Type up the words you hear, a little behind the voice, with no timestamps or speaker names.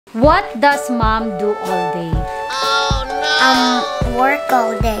What does mom do all day? Work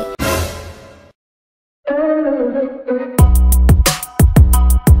all day.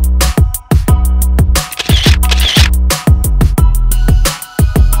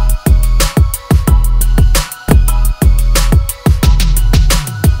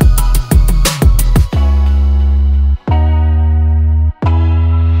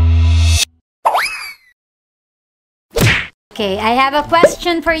 Okay, I have a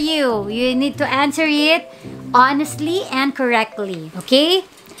question for you. You need to answer it honestly and correctly. Okay?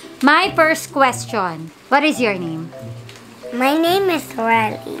 My first question. What is your name? My name is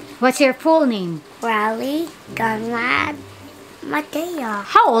Riley. What's your full name? Riley Conrad Mateo.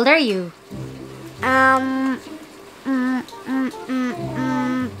 How old are you?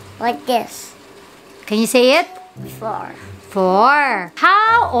 Like this. Can you say it? 4. 4.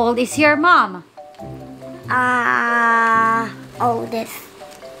 How old is your mom? Oldest,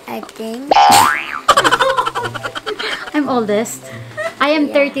 I think. I'm oldest. I am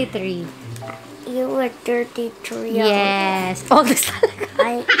 33. You were 33. Yes. Oldest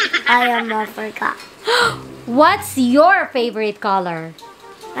talaga. I am a forgot. What's your favorite color?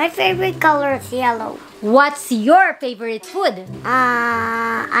 My favorite color is yellow. What's your favorite food?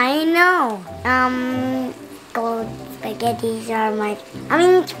 I know. Cold spaghettis are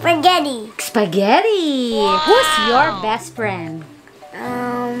spaghetti. Spaghetti. Who's your best friend?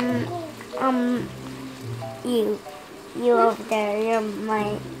 You over there. You're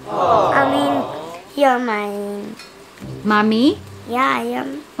my. You're mine. Mommy? Yeah, I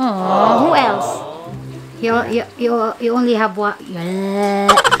am. Oh, who else? You only have one.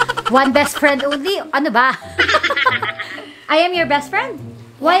 One best friend only? Ano ba? I am your best friend?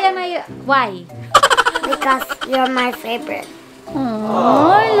 Why? Because you're my favorite. Oh,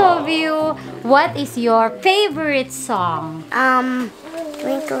 I love you. What is your favorite song?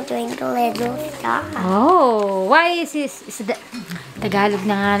 Twinkle Twinkle Little Star. Oh, why is this? Tagalog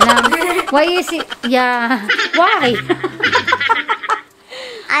na nga lang. Why is it? Yeah. Why?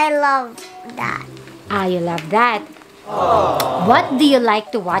 I love that. You love that. What do you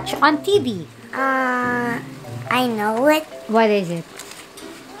like to watch on TV? I know it. What is it?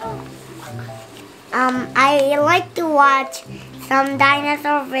 I like to watch some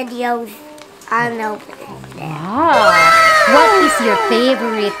dinosaur videos on over there. Wow. What is your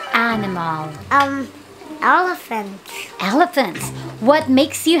favorite animal? Elephants. Elephants. What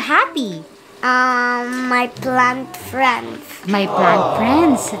makes you happy? My plant friends. My plant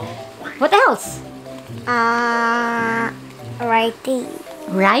friends. What else? Writing.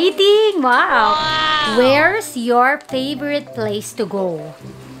 Writing. Wow. Where's your favorite place to go?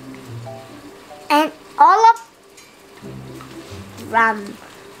 And all of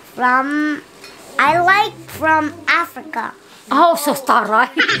I like from Africa. Oh, so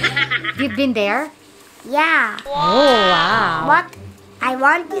taray. You've been there? Yeah. Oh, wow. But I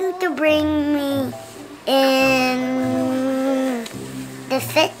want you to bring me in the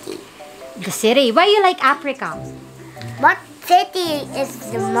city. The city. Why you like Africa? What city is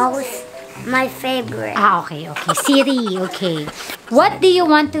my favorite? Okay. City, okay. What do you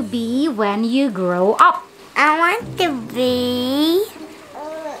want to be when you grow up? I want to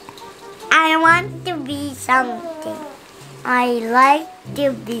be something. I like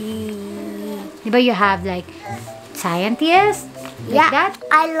to be. Diba you have like scientist? Like that?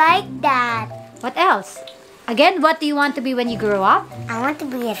 I like that. What else? Again, what do you want to be when you grow up? I want to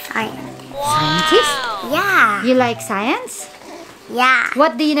be a scientist. Scientist? Yeah. You like science? Yeah.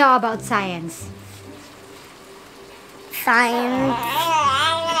 What do you know about science? Science.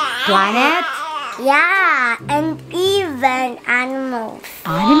 Planet? Yeah, and even animals.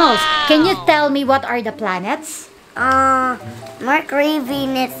 Animals. Can you tell me what are the planets? Mercury,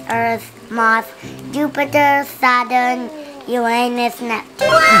 Venus, Earth, Mars, Jupiter, Saturn, Uranus, Neptune.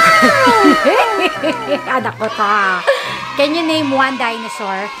 Anak ko ta. Can you name one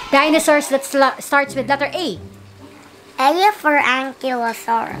dinosaur? Dinosaurs that starts with letter A. A for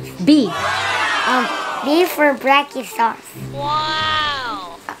Ankylosaurus. B. B for Brachiosaurus.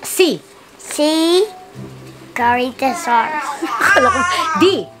 Wow. C. C. Corythosaurus.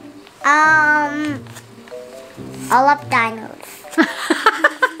 D. All of dinos.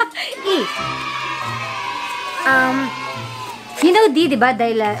 E. You know D, diba?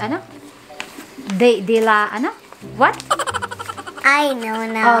 What? I know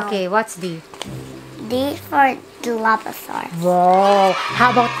now. Okay, what's D? D for Dilophosaurus. Wow. How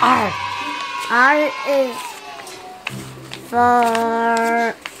about R? R is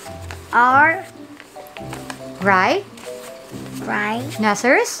for Right?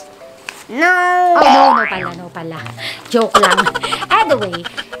 Rhinoceros? No. Oh, no pala. Joke lang. Anyway,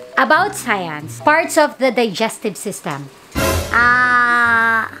 About science, parts of the digestive system.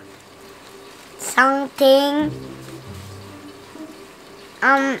 Something.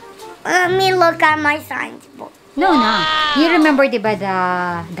 Let me look at my science book. No. You remember, diba,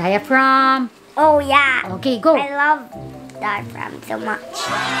 the diaphragm? Oh, yeah. Okay, go. I love diaphragm so much.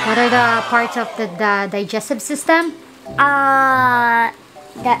 What are the parts of the digestive system? The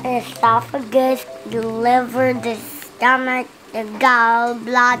esophagus, the liver, the stomach, the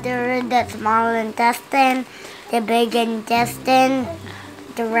gallbladder, the small intestine, the big intestine,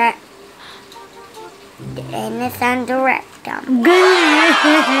 the anus, and the rectum.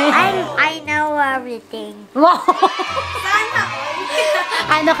 I know everything. Wow!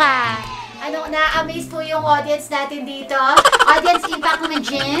 Ano ka? Ano, na-amaze po yung audience natin dito. Audience impact naman,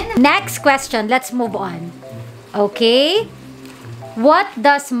 Jen. Next question. Let's move on. Okay? What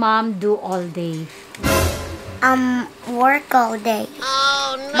does mom do all day? Work all day.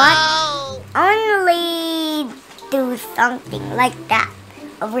 Oh no! But only do something like that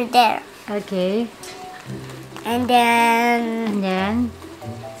over there. Okay. And then And then?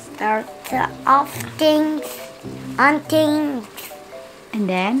 start off things, on things. And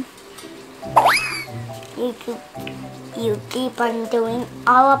then? You keep on doing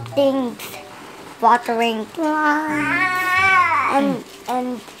all of things, watering plants,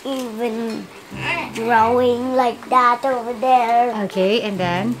 and even drawing like that over there. Okay, and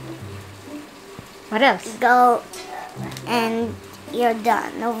then? What else? Go, and you're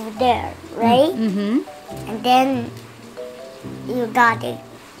done over there, right? Mm-hmm. And then you gotta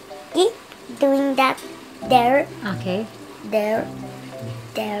keep doing that there, Okay. there.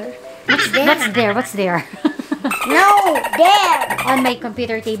 What's there? No, there. On my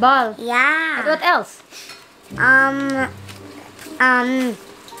computer table. Yeah. And what else?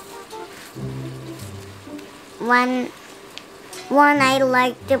 When I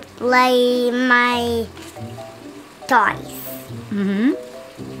like to play my toys, Mm-hmm.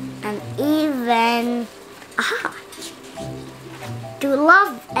 and even to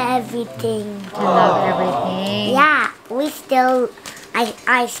love everything. I love everything. Yeah,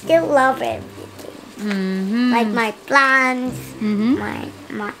 I still love everything. Mm-hmm. Like my plants, Mm-hmm.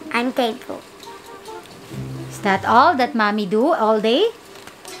 I'm thankful. Is that all that mommy do all day?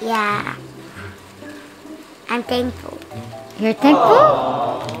 Yeah. I'm thankful. You're thankful?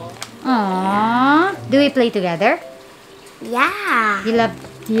 Aww. Do we play together? Yeah. You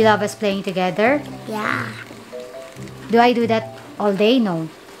love us playing together? Yeah. Do I do that all day? No.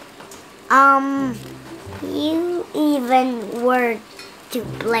 You even work to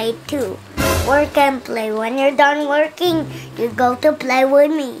play too. Work and play. When you're done working, you go to play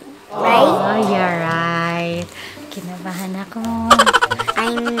with me. Right? Oh, you're right. Kinabahan ako. I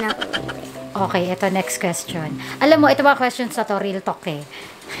know. Okay, ito next question. Alam mo, ito ba questions na to? Real talk eh.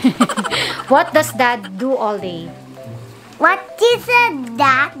 What does dad do all day? What is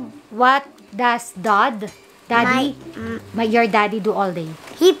that? What does daddy, your daddy do all day?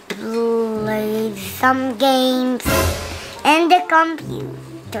 He plays some games and the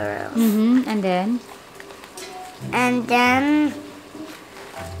computer. Mm-hmm. And then? And then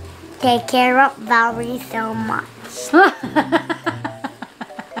take care of Valerie so much.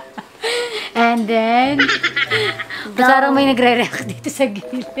 And then? Parang may nagre-react dito sa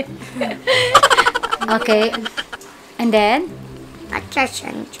gilid. Okay. And then?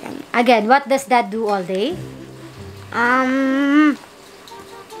 Again, what does dad do all day?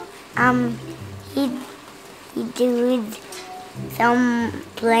 He did some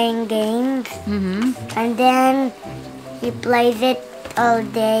playing games, and then he plays it all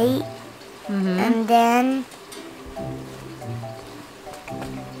day, and then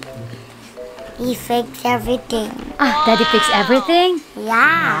he fixes everything. Ah, daddy fix everything? Yeah.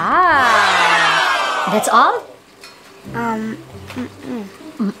 Ah. That's all?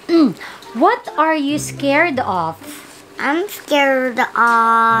 What are you scared of? I'm scared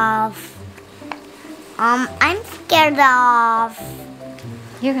of. I'm scared of.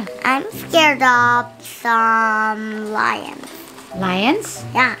 I'm scared of some lions. Lions?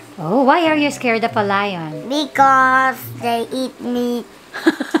 Yeah, Oh, why are you scared of a lion? because they eat meat.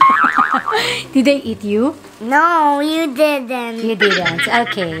 Did they eat you? No, you didn't. You didn't.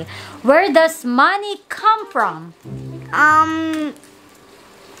 Okay. Where does money come from?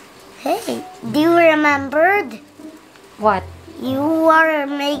 Hey, do you remember? What? You are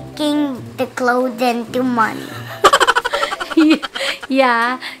making the clothes into money.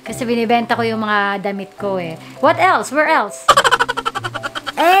 Yeah, kasi binibenta ko yung mga damit ko eh. What else? Where else?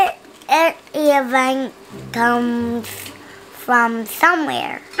 It even comes from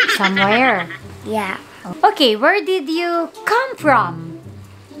somewhere. Somewhere. Yeah. Okay, where did you come from?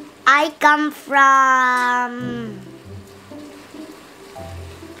 I come from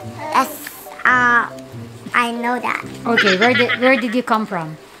I know that. Okay, where did you come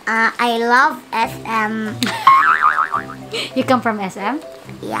from? I love SM. You come from SM?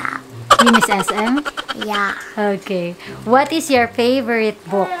 Yeah. You miss SM? Yeah. Okay. What is your favorite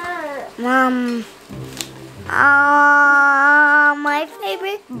book? My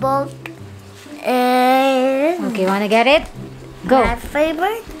favorite book is... Okay, wanna get it? Go. My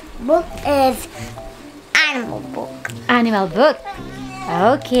favorite book is animal book. Animal book.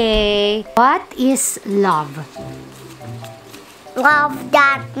 Okay. What is love? Love,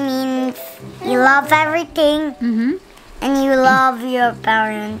 that means you love everything Mm-hmm. and you love your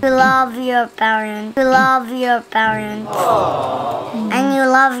parents. You love your parents. You love your parents. And you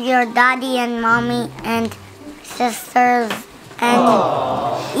love your daddy and mommy and sisters and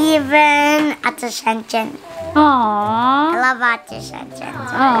even Ate Shenchen. I Aww. love Ate Shenchen.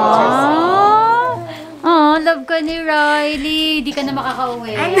 Aww. Aww, love ka ni Riley. Di ka na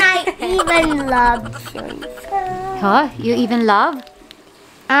makakauwi. And I even love you. Huh? You even love?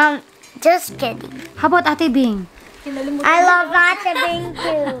 Just kidding. How about Ate Bing? I love Ate Bing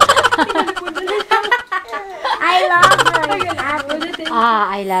too. I love her.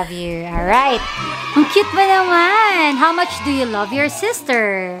 I love you. Alright. Ang cute ba naman? How much do you love your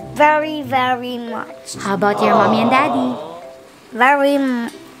sister? Very, very much. How about your mommy and daddy? Very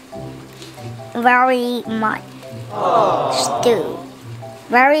much. Too.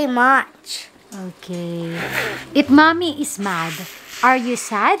 Very much. Okay. If mommy is mad, are you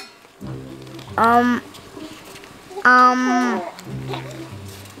sad? I'm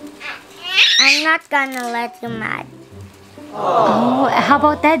not gonna let you mad. Oh, how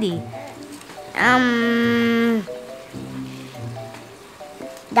about daddy?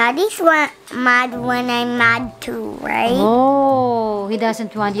 Daddy's mad when I'm mad too, right? Oh, he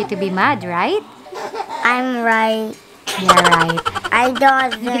doesn't want you to be mad, right? I'm right. Yeah, right. I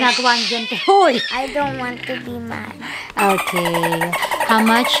don't. Yung ginagawa niyo dyan, hoy! I don't want to be mad. Okay. How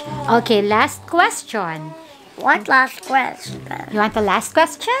much? Okay, last question. What last question? You want the last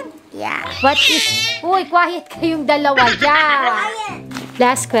question? Yeah. What is... Uy, quiet kayong dalawa dyan.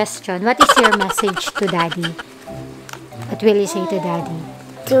 Last question. What is your message to daddy? What will you say to daddy?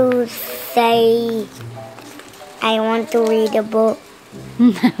 To say I want to read a book.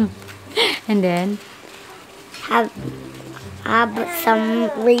 And then? Have some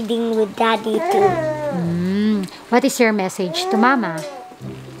reading with daddy too. What is your message to mama?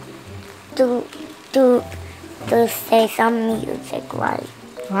 To say some music, right?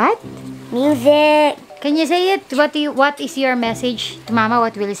 What? Music. Can you say it? What is your message to mama?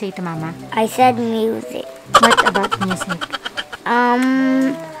 What will you say to mama? I said music. What about music?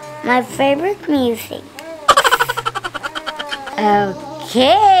 My favorite music.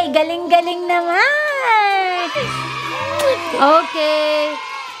 Okay, galing-galing naman. Okay.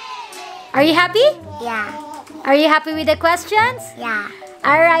 Are you happy? Yeah. Are you happy with the questions? Yeah.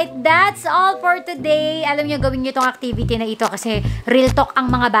 Alright, that's all for today. Alam niyo, gawin niyo tong activity na ito kasi real talk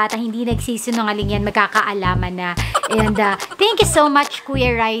ang mga bata, hindi nagsisinungaling yan, magkakaalaman na. And thank you so much,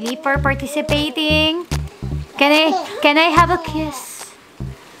 Kuya Riley, for participating. Can I have a kiss?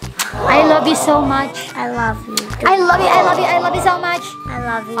 I love you so much. I love you. I love you, I love you, I love you so much. I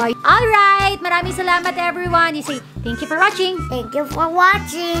love you. Alright, maraming salamat everyone. You say, thank you for watching. Thank you for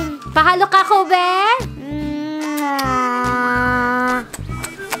watching. Pahalo ka ko, be?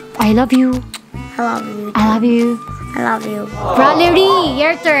 I love you. I love you. I love you. I love you. Valerie,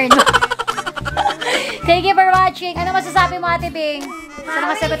 your turn. Thank you for watching. Ano masasabi mo, Ate Bing? Sa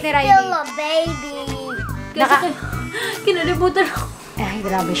mga sagot ni Riley? Still a baby. Kinalimutan ako. Ay,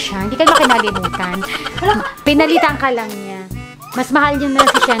 grabe siya. Hindi ka naman kinalimutan. Pinalitan ka lang niya. Mas mahal niyo na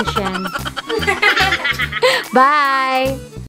si Shen Shen. Bye!